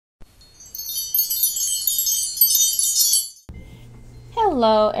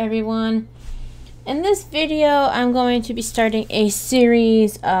Hello everyone. In this video I'm going to be starting a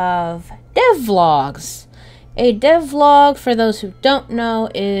series of devlogs. A devlog, for those who don't know,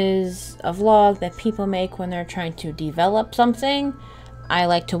 is a vlog that people make when they're trying to develop something. I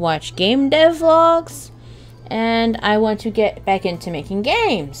like to watch game devlogs and I want to get back into making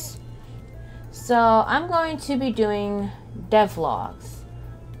games. So I'm going to be doing devlogs.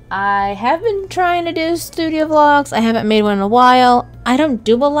 I have been trying to do studio vlogs. I haven't made one in a while. I don't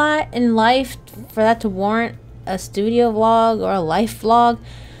do a lot in life for that to warrant a studio vlog or a life vlog.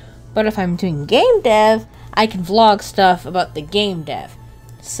 But if I'm doing game dev, I can vlog stuff about the game dev.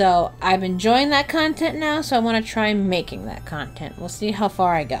 So I'm enjoying that content now, so I want to try making that content. We'll see how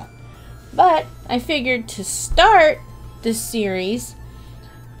far I go. But I figured to start this series,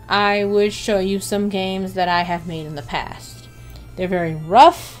 I would show you some games that I have made in the past. They're very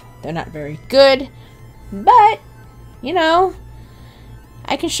rough. They're not very good, but, you know,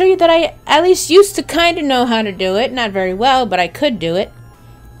 I can show you that I at least used to kind of know how to do it. Not very well, but I could do it.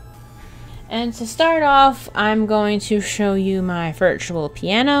 And to start off, I'm going to show you my virtual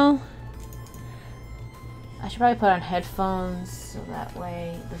piano. I should probably put on headphones so that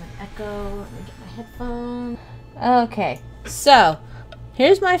way it doesn't echo. Let me get my headphones. Okay, so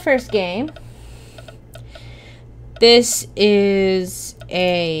here's my first game. This is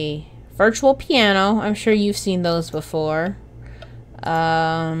a virtual piano. I'm sure you've seen those before.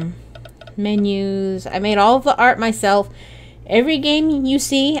 Menus. I made all of the art myself. Every game you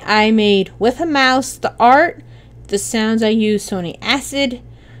see, I made with a mouse. The art, the sounds I used, Sony Acid.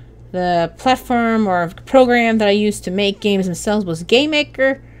 The platform or program that I used to make games themselves was Game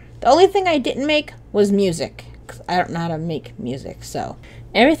Maker. The only thing I didn't make was music, because I don't know how to make music, so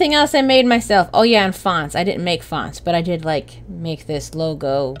everything else I made myself. Oh yeah, and fonts. I didn't make fonts, but I did like make this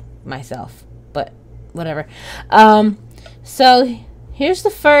logo myself. But whatever. So here's the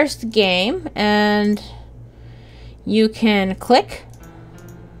first game, and you can click.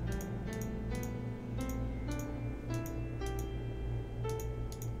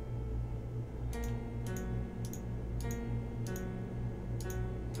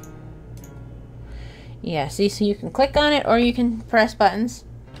 Yeah, see, so you can click on it or you can press buttons.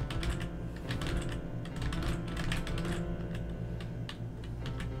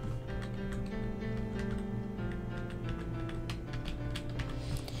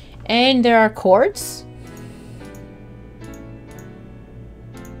 And there are chords.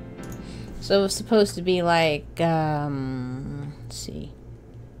 So it's supposed to be like, let's see.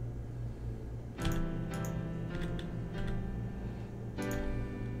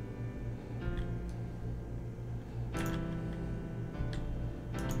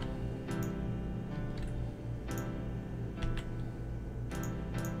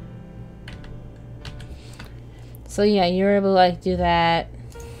 So yeah, you're able to like do that.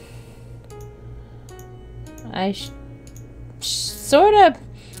 I sort of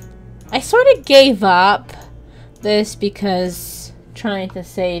gave up this because trying to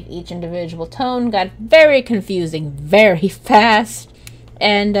save each individual tone got very confusing very fast,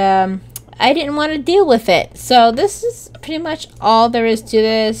 and I didn't want to deal with it. So this is pretty much all there is to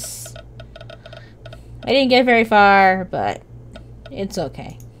this. I didn't get very far, but it's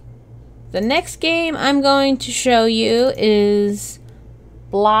okay. The next game I'm going to show you is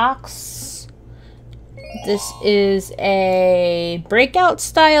Blocks. This is a breakout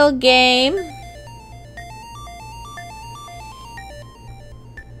style game.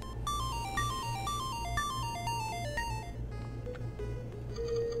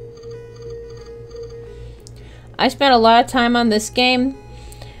 I spent a lot of time on this game.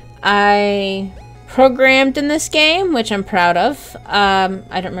 I programmed in this game, which I'm proud of. I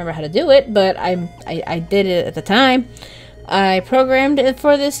don't remember how to do it, but I did it at the time. I programmed it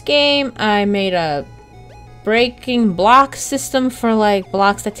for this game. I made a breaking block system for like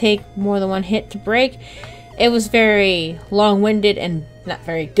blocks that take more than one hit to break. It was very long-winded and not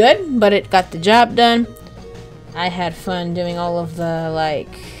very good, but it got the job done. I had fun doing all of the like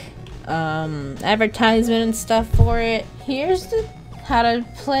advertisement and stuff for it. Here's the how to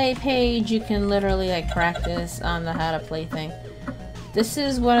play page. You can literally like practice on the how to play thing. This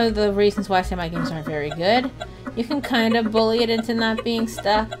is one of the reasons why I say my games aren't very good. You can kind of bully it into not being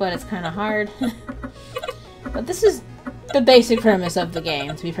stuck, but it's kind of hard. But this is the basic premise of the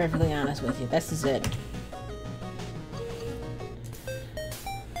game, to be perfectly honest with you. This is it.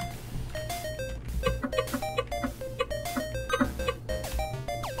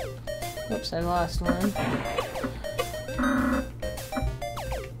 Oops, I lost one.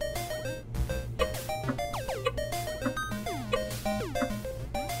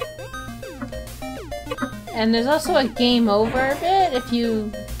 And there's also a game over bit if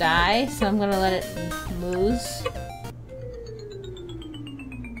you die, so I'm gonna let it lose.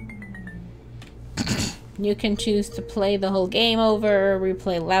 You can choose to play the whole game over,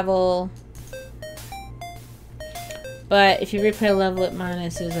 replay level. But if you replay a level, it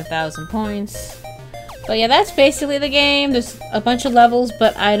minuses 1,000 points. But yeah, that's basically the game. There's a bunch of levels,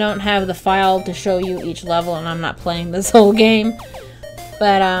 but I don't have the file to show you each level, and I'm not playing this whole game.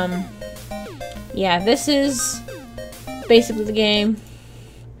 But, yeah, this is basically the game.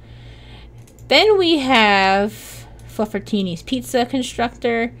 Then we have Fluffertini's Pizza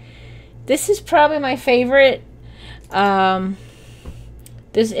Constructor. This is probably my favorite.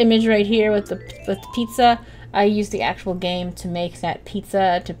 This image right here with the pizza, I used the actual game to make that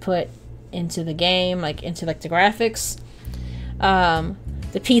pizza to put into the game, into the graphics.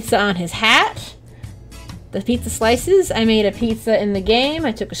 The pizza on his hat, the pizza slices. I made a pizza in the game.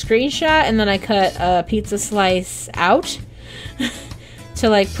 I took a screenshot and then I cut a pizza slice out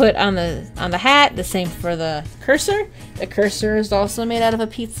to put on the hat. The same for the cursor. The cursor is also made out of a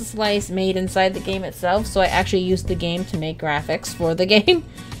pizza slice made inside the game itself. So I actually used the game to make graphics for the game.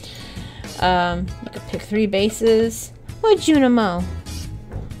 You could pick 3 bases. What, Junimo?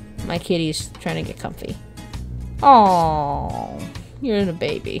 My kitty's trying to get comfy. Oh, you're the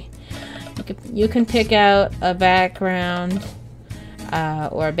baby. You can pick out a background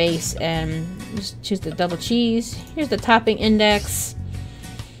or a base and just choose the double cheese. Here's the topping index.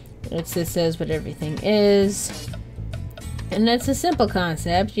 It says what everything is. And that's a simple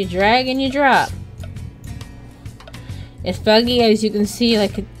concept. You drag and you drop. It's buggy, as you can see,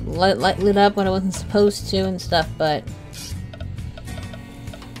 it lit up when I wasn't supposed to and stuff, but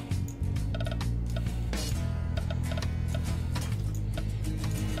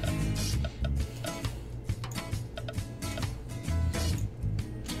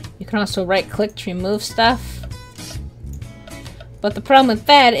you can also right-click to remove stuff. But the problem with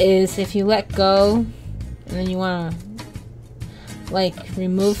that is if you let go and then you want to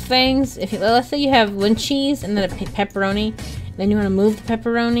remove things. If let's say you have one cheese and then a pepperoni, then you want to move the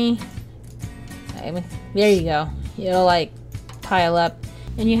pepperoni. There you go. It'll pile up,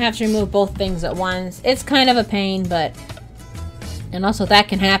 and you have to remove both things at once. It's kind of a pain, and also that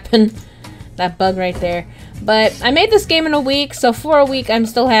can happen. That bug right there. But I made this game in a week, so for a week I'm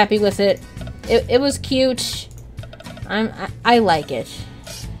still happy with it. It was cute. I like it.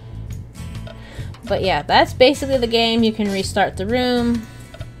 But yeah, that's basically the game. You can restart the room.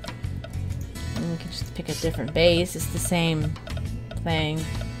 And you can just pick a different base. It's the same thing.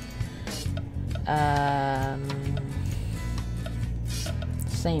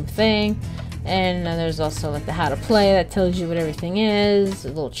 Same thing. And there's also the how to play that tells you what everything is. A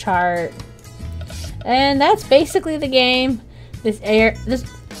little chart. And that's basically the game. This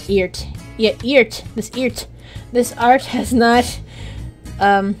art has not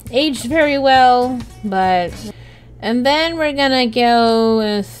aged very well, and then we're gonna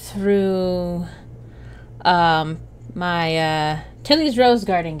go through my Tilly's Rose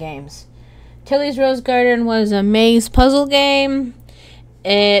Garden games. Tilly's Rose Garden was a maze puzzle game.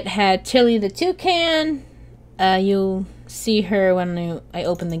 It had Tilly the toucan. You'll see her when I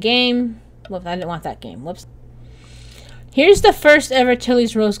open the game. Whoops, I didn't want that game. Whoops. Here's the first ever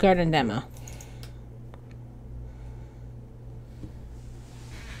Tilly's Rose Garden demo.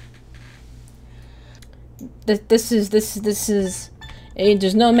 This is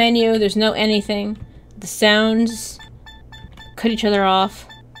there's no menu, there's no anything. The sounds cut each other off.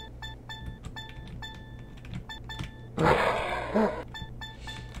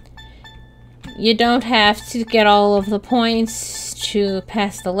 You don't have to get all of the points to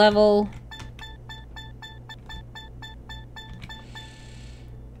pass the level.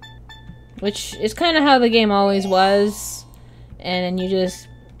 Which is kind of how the game always was. And then you just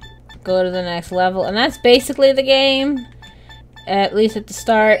go to the next level, and that's basically the game, at least at the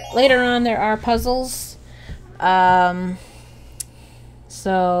start. Later on there are puzzles,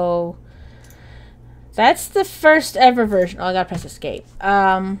 so that's the first ever version. Oh, I gotta press escape.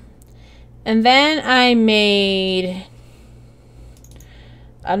 And then I made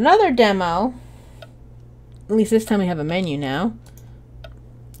another demo. At least this time we have a menu now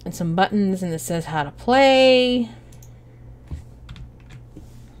and some buttons, and it says how to play.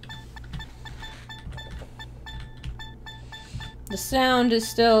 The sound is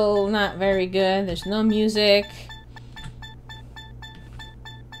still not very good. There's no music.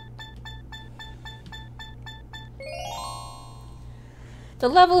 The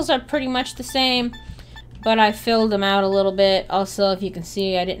levels are pretty much the same, but I filled them out a little bit. Also, if you can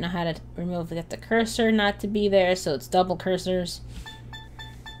see, I didn't know how to get the cursor not to be there, so it's double cursors.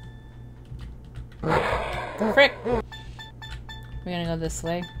 Frick! We're gonna go this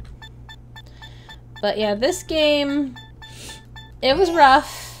way. But yeah, this game, it was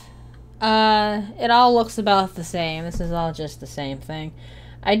rough. It all looks about the same. This is all just the same thing.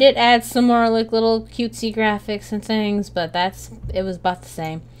 I did add some more like little cutesy graphics and things, but it was about the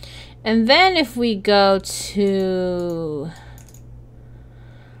same. And then if we go to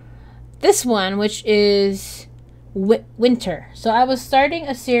this one, which is winter. So I was starting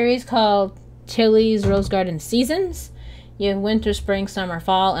a series called Chili's Rose Garden Seasons. You have winter, spring, summer,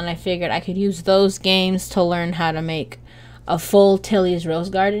 fall, and I figured I could use those games to learn how to make a full Tilly's Rose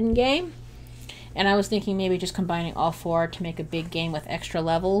Garden game. And I was thinking maybe just combining all four to make a big game with extra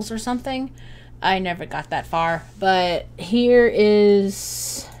levels or something. I never got that far. But here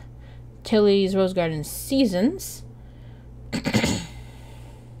is Tilly's Rose Garden Seasons.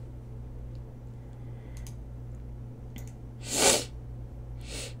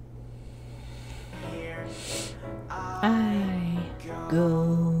 I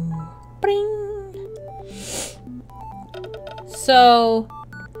go bring. So,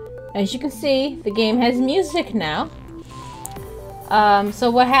 as you can see, the game has music now. So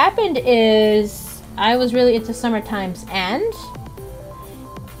what happened is I was really into Summertime's End.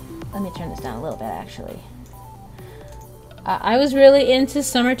 Let me turn this down a little bit, actually. I was really into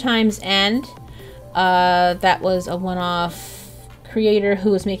Summertime's End. That was a one-off creator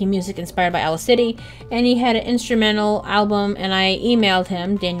who was making music inspired by Owl City, and he had an instrumental album, and I emailed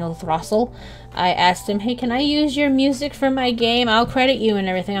him, Daniel Throssell. I asked him, hey, can I use your music for my game? I'll credit you and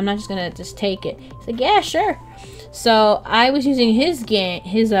everything. I'm not just gonna just take it. He's like, yeah, sure. So I was using his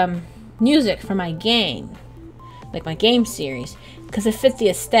music for my game, like my game series, because it fit the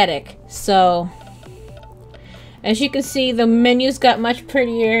aesthetic. So as you can see, the menus got much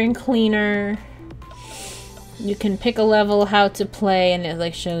prettier and cleaner. You can pick a level, how to play, and it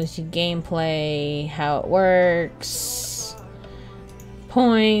like shows you gameplay, how it works,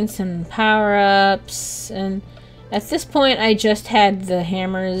 points and power-ups. And at this point I just had the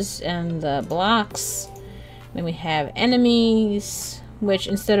hammers and the blocks. Then we have enemies, which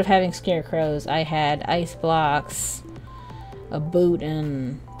instead of having scarecrows I had ice blocks, a boot,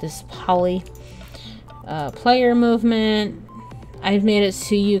 and this poly. Player movement, I've made it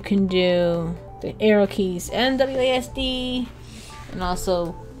so you can do the arrow keys and WASD, and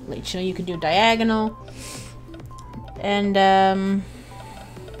also like show you can do diagonal. And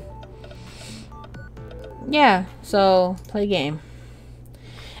yeah, so play game.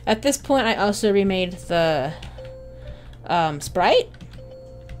 At this point I also remade the sprite.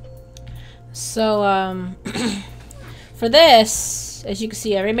 So for this, as you can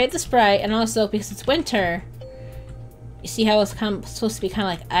see, I remade the sprite, and also because it's winter, you see how it's supposed to be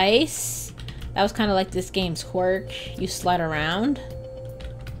kind of like ice. That was kind of like this game's quirk. You slide around.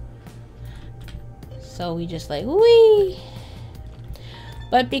 So we just like, whee!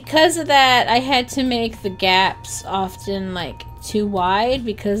 But because of that, I had to make the gaps often like too wide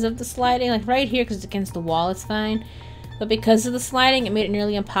because of the sliding. Like right here, because it's against the wall, it's fine. But because of the sliding, it made it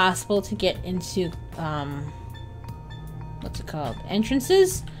nearly impossible to get into, what's it called?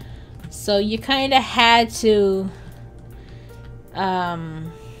 Entrances. So you kind of had to,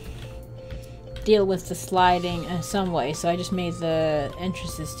 deal with the sliding in some way. So I just made the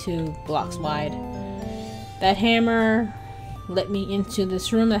entrances 2 blocks wide. That hammer let me into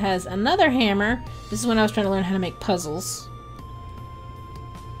this room that has another hammer. This is when I was trying to learn how to make puzzles.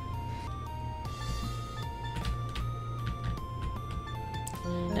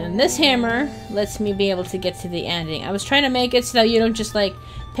 And this hammer lets me be able to get to the ending. I was trying to make it so that you don't just like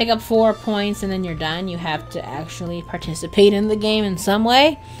pick up 4 points and then you're done. You have to actually participate in the game in some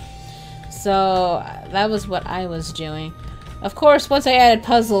way. So that was what I was doing. Of course, once I added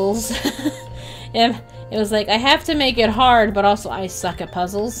puzzles, it was like I have to make it hard, but also I suck at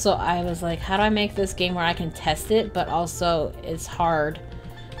puzzles. So I was like, how do I make this game where I can test it, but also it's hard?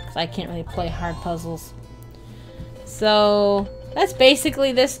 Because I can't really play hard puzzles. So that's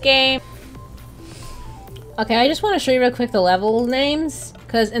basically this game. Okay, I just want to show you real quick the level names,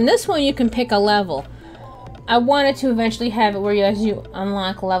 because in this one you can pick a level. I wanted to eventually have it where as you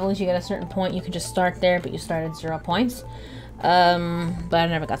unlock levels, you get a certain point, you can just start there, but you start at 0 points. But I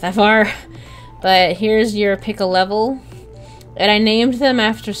never got that far. But here's your pick a level. And I named them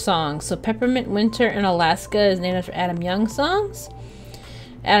after songs. So Peppermint Winter in Alaska is named after Adam Young songs.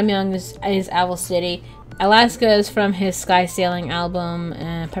 Adam Young is Owl City. Alaska is from his Sky Sailing album,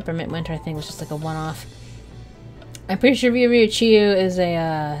 and Peppermint Winter I think was just like a one-off. I'm pretty sure Rio Rio Chiu is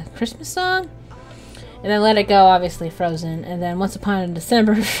a Christmas song. And then Let It Go, obviously Frozen. And then Once Upon a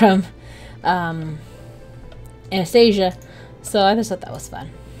December from Anastasia. So I just thought that was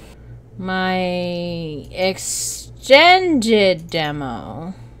fun. My extended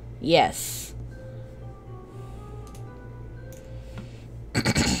demo. Yes.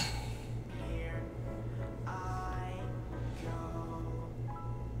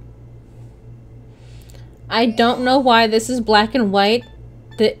 I don't know why this is black and white.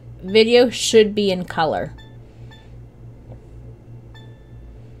 The video should be in color.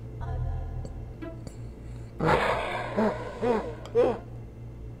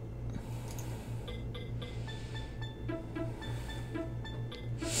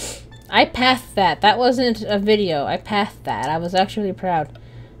 I passed that. That wasn't a video. I passed that. I was actually proud.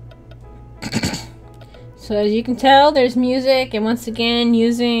 So as you can tell, there's music, and once again,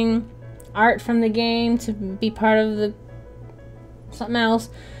 using art from the game to be part of the something else.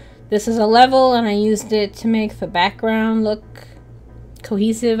 This is a level, and I used it to make the background look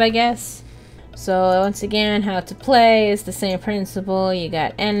cohesive, I guess. So once again, how to play is the same principle. You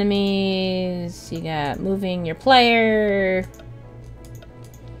got enemies, you got moving your player,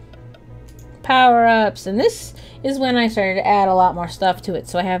 power-ups, and this is when I started to add a lot more stuff to it.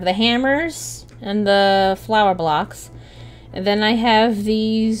 So I have the hammers and the flower blocks, and then I have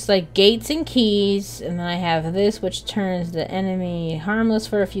these like gates and keys, and then I have this which turns the enemy harmless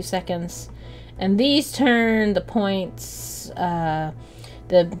for a few seconds, and these turn the points, the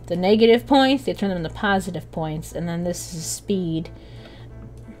negative points, they turn them into positive points, and then this is speed.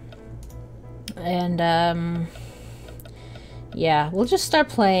 And yeah, we'll just start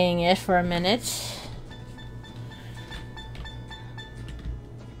playing it for a minute.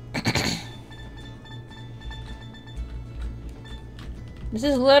 This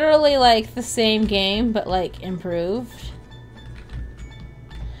is literally like the same game, but like improved.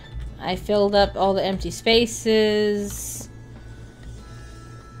 I filled up all the empty spaces.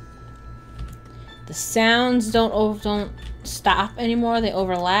 The sounds don't stop anymore, they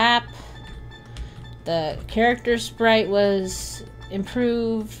overlap. The character sprite was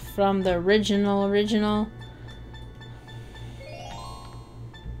improved from the original.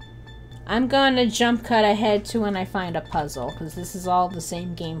 I'm going to jump cut ahead to when I find a puzzle, because this is all the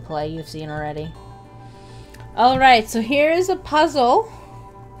same gameplay you've seen already. Alright, so here is a puzzle.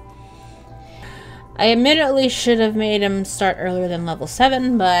 I admittedly should have made him start earlier than level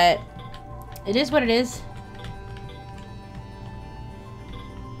 7, but it is what it is.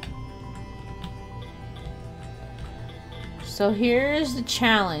 So here's the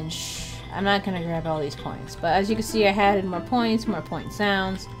challenge. I'm not going to grab all these points, but as you can see, I added more points, more point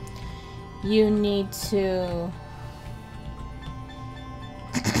sounds. You need to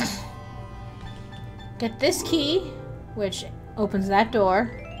get this key, which opens that door.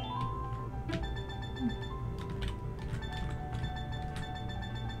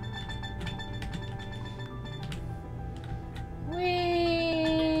 Whee!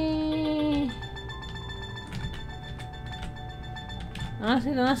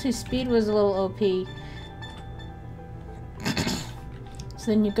 Honestly, speed was a little OP. So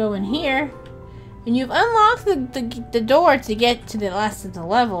then you go in here, and you've unlocked the door to get to the last of the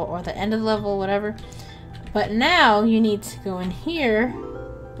level, or the end of the level, whatever. But now you need to go in here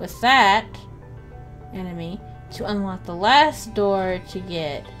with that enemy to unlock the last door to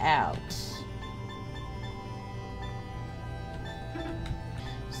get out.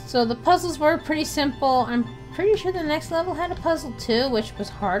 So the puzzles were pretty simple. I'm pretty sure the next level had a puzzle too, which was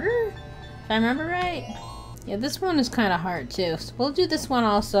harder, if I remember right. Yeah, this one is kind of hard too, so we'll do this one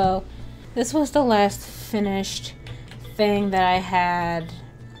also. This was the last finished thing that I had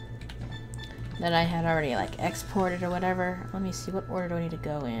already like exported or whatever. Let me see, what order do I need to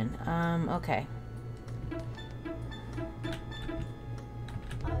go in? Okay.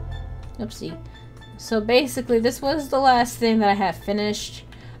 Oopsie. So basically, this was the last thing that I have finished.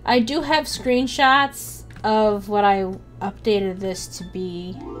 I do have screenshots of what I updated this to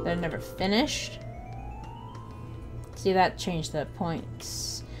be that I never finished. See, that changed the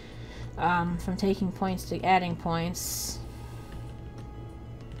points. From taking points to adding points.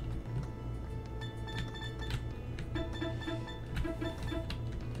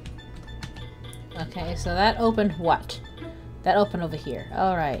 Okay, so that opened what? That opened over here.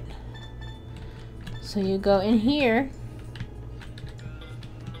 Alright. So you go in here.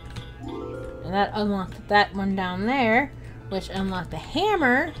 And that unlocked that one down there, which unlocked the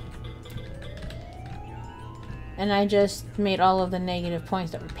hammer. And I just made all of the negative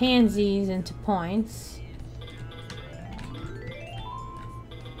points that were pansies into points.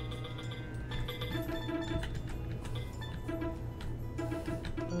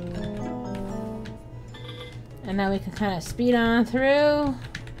 And now we can kind of speed on through.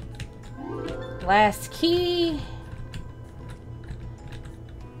 Last key.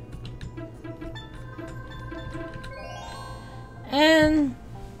 And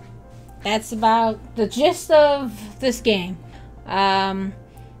that's about the gist of this game.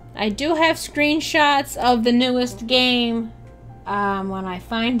 I do have screenshots of the newest game. When I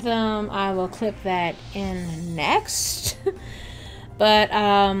find them, I will clip that in next. But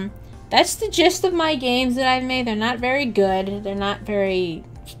that's the gist of my games that I've made. They're not very good. They're not very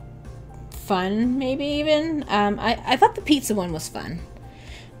fun, maybe even. I thought the pizza one was fun.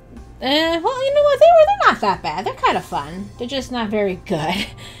 Well, you know what? They're not that bad. They're kind of fun. They're just not very good.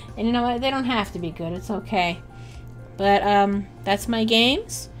 And you know what? They don't have to be good. It's okay. But that's my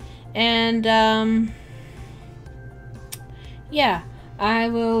games. And yeah, I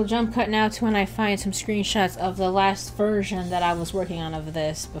will jump cut now to when I find some screenshots of the last version that I was working on of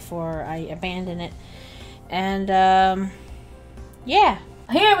this before I abandon it. And yeah,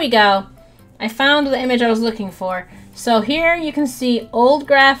 here we go. I found the image I was looking for. So here you can see old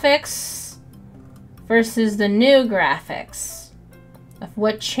graphics versus the new graphics of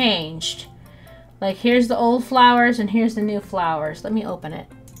what changed. Like here's the old flowers and here's the new flowers. Let me open it.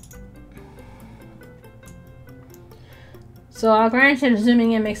 So I'll grant you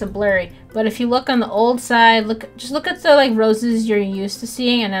zooming in makes it blurry, but if you look on the old side, just look at the like roses you're used to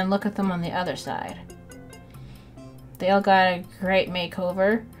seeing and then look at them on the other side. They all got a great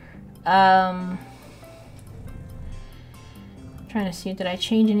makeover. Trying to see, did I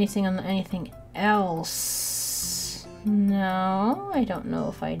change anything on anything else? No, I don't know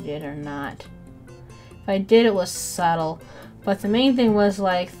if I did or not. If I did, it was subtle. But the main thing was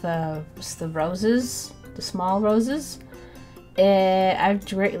like the roses, the small roses. I've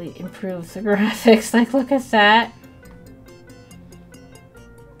greatly improved the graphics. Like, look at that.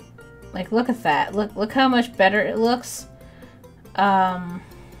 Like, look at that. Look how much better it looks.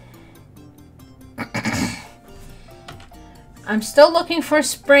 I'm still looking for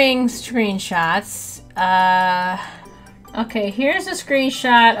spring screenshots. Okay, here's a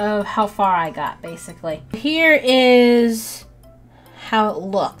screenshot of how far I got, basically. Here is how it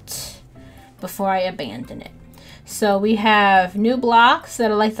looked before I abandoned it. So we have new blocks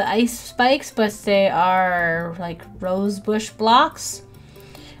that are like the ice spikes, but they are like rose bush blocks.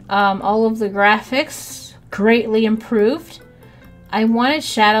 All of the graphics greatly improved. I wanted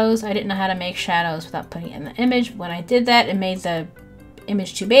shadows. I didn't know how to make shadows without putting it in the image. When I did that, it made the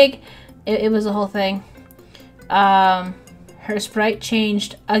image too big. It was a whole thing. Her sprite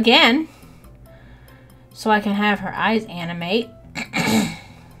changed again, so I can have her eyes animate.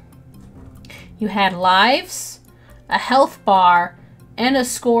 You had lives, a health bar, and a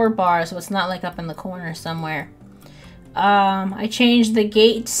score bar, so it's not like up in the corner somewhere. I changed the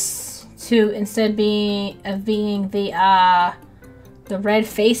gates to, instead of being the red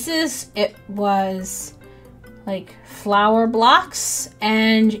faces, it was like flower blocks,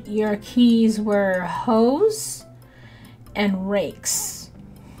 and your keys were hoes and rakes.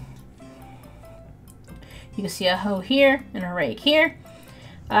 You can see a hoe here and a rake here.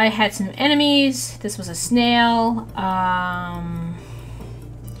 I had some enemies. This was a snail. I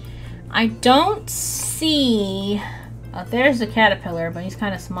don't see... Oh, there's the caterpillar, but he's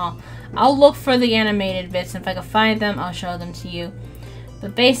kind of small. I'll look for the animated bits, and if I can find them, I'll show them to you.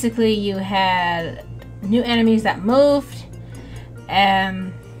 But basically, you had new enemies that moved,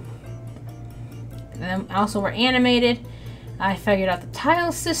 and then also were animated. I figured out the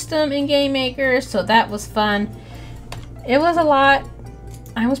tile system in Game Maker, so that was fun. It was a lot.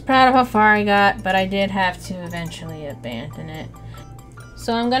 I was proud of how far I got, but I did have to eventually abandon it.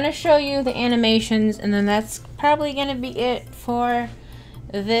 So I'm going to show you the animations, and then that's probably going to be it for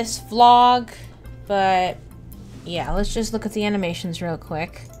this vlog. But yeah, let's just look at the animations real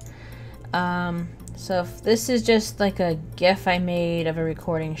quick. So if this is just like a GIF I made of a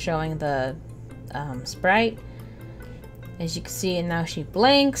recording showing the sprite. As you can see, and now she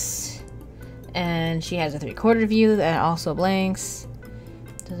blinks, and she has a 3/4 view that also blinks.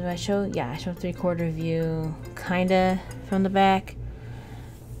 So do I show? Yeah, I show 3/4 view, kinda from the back.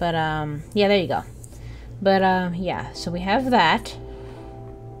 But yeah, there you go. But yeah, so we have that,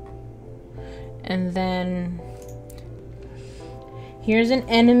 and then here's an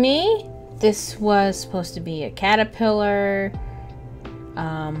enemy. This was supposed to be a caterpillar.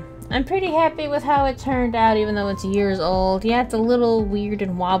 I'm pretty happy with how it turned out, even though it's years old. Yeah, it's a little weird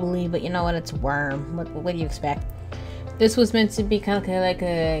and wobbly, but you know what? It's a worm. What do you expect? This was meant to be kind of like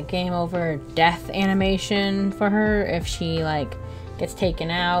a game over death animation for her if she like gets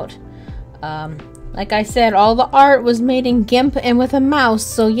taken out. Like I said, all the art was made in GIMP and with a mouse.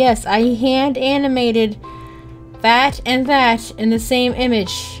 So yes, I hand animated that and that in the same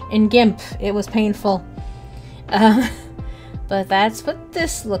image in GIMP. It was painful. But that's what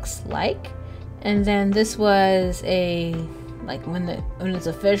this looks like. And then this was a like when it's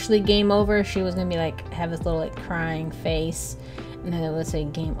officially game over, she was gonna be like have this little like crying face, and then it would say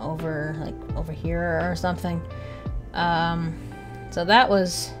game over like over here or something. So that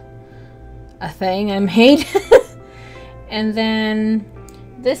was a thing I made. And then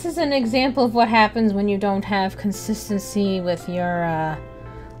this is an example of what happens when you don't have consistency with your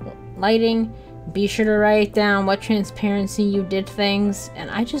lighting. Be sure to write down what transparency you did things,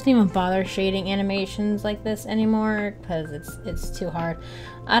 and I just don't even bother shading animations like this anymore because it's too hard.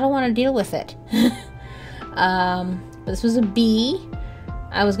 I don't want to deal with it. This was a bee.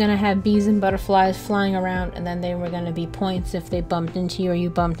 I was gonna have bees and butterflies flying around, and then they were gonna be points if they bumped into you or you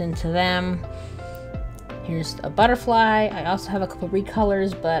bumped into them. Here's a butterfly. I also have a couple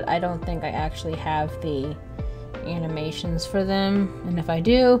recolors, but I don't think I actually have the animations for them, and if I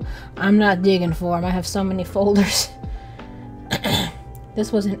do, I'm not digging for them. I have so many folders.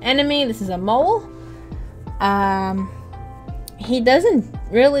 This was an enemy. This is a mole. He doesn't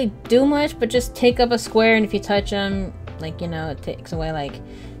really do much, but just take up a square, and if you touch him, like, you know, it takes away like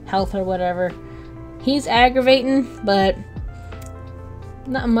health or whatever. He's aggravating, but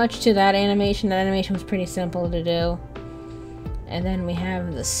not much to that animation. That animation was pretty simple to do. And then we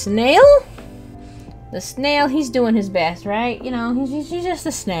have the snail. The snail, he's doing his best, right? You know, he's just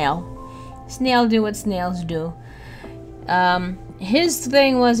a snail. Snail do what snails do. His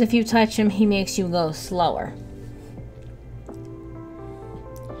thing was if you touch him, he makes you go slower.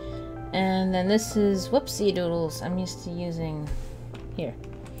 And then this is whoopsie doodles. I'm used to using here.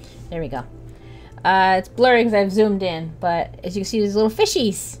 There we go. It's blurry because I've zoomed in, but as you can see, these little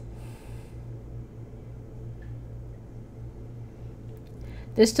fishies.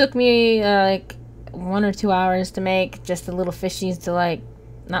 This took me like 1 or 2 hours to make, just the little fishies to like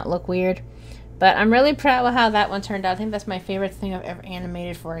not look weird. But I'm really proud of how that one turned out. I think that's my favorite thing I've ever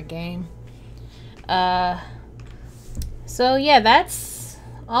animated for a game. So yeah, that's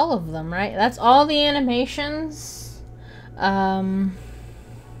all of them, right? That's all the animations.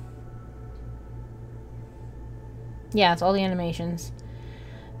 Yeah, it's all the animations.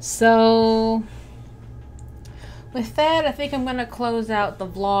 So with that, I think I'm gonna close out the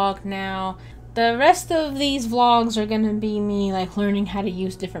vlog now. The rest of these vlogs are gonna be me like learning how to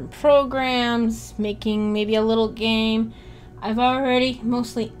use different programs, making maybe a little game. I've already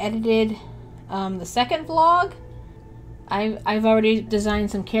mostly edited the second vlog. I've already designed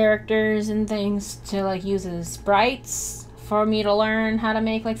some characters and things to like use as sprites for me to learn how to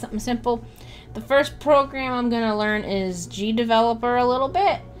make like something simple. The first program I'm gonna learn is GDeveloper a little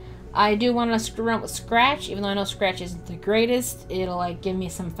bit. I do want to screw around with Scratch, even though I know Scratch isn't the greatest. It'll like give me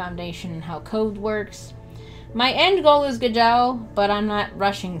some foundation in how code works. My end goal is Godot, but I'm not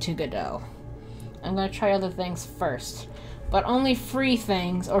rushing to Godot. I'm gonna try other things first, but only free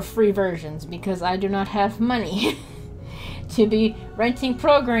things or free versions because I do not have money to be renting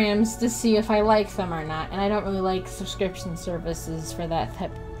programs to see if I like them or not, and I don't really like subscription services for that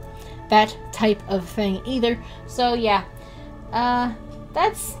type of thing either. So yeah,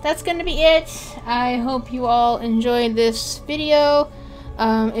 that's gonna be it. I hope you all enjoyed this video.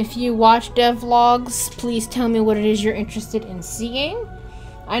 If you watch devlogs, please tell me what it is you're interested in seeing.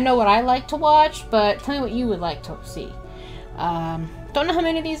 I know what I like to watch, but tell me what you would like to see. Don't know how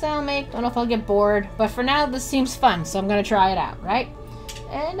many of these I'll make, don't know if I'll get bored, but for now this seems fun, so I'm gonna try it out, right?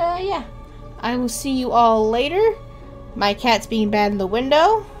 And yeah, I will see you all later. My cat's being bad in the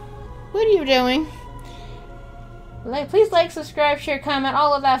window. What are you doing? Please like, subscribe, share, comment,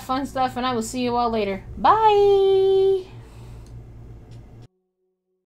 all of that fun stuff, and I will see you all later. Bye!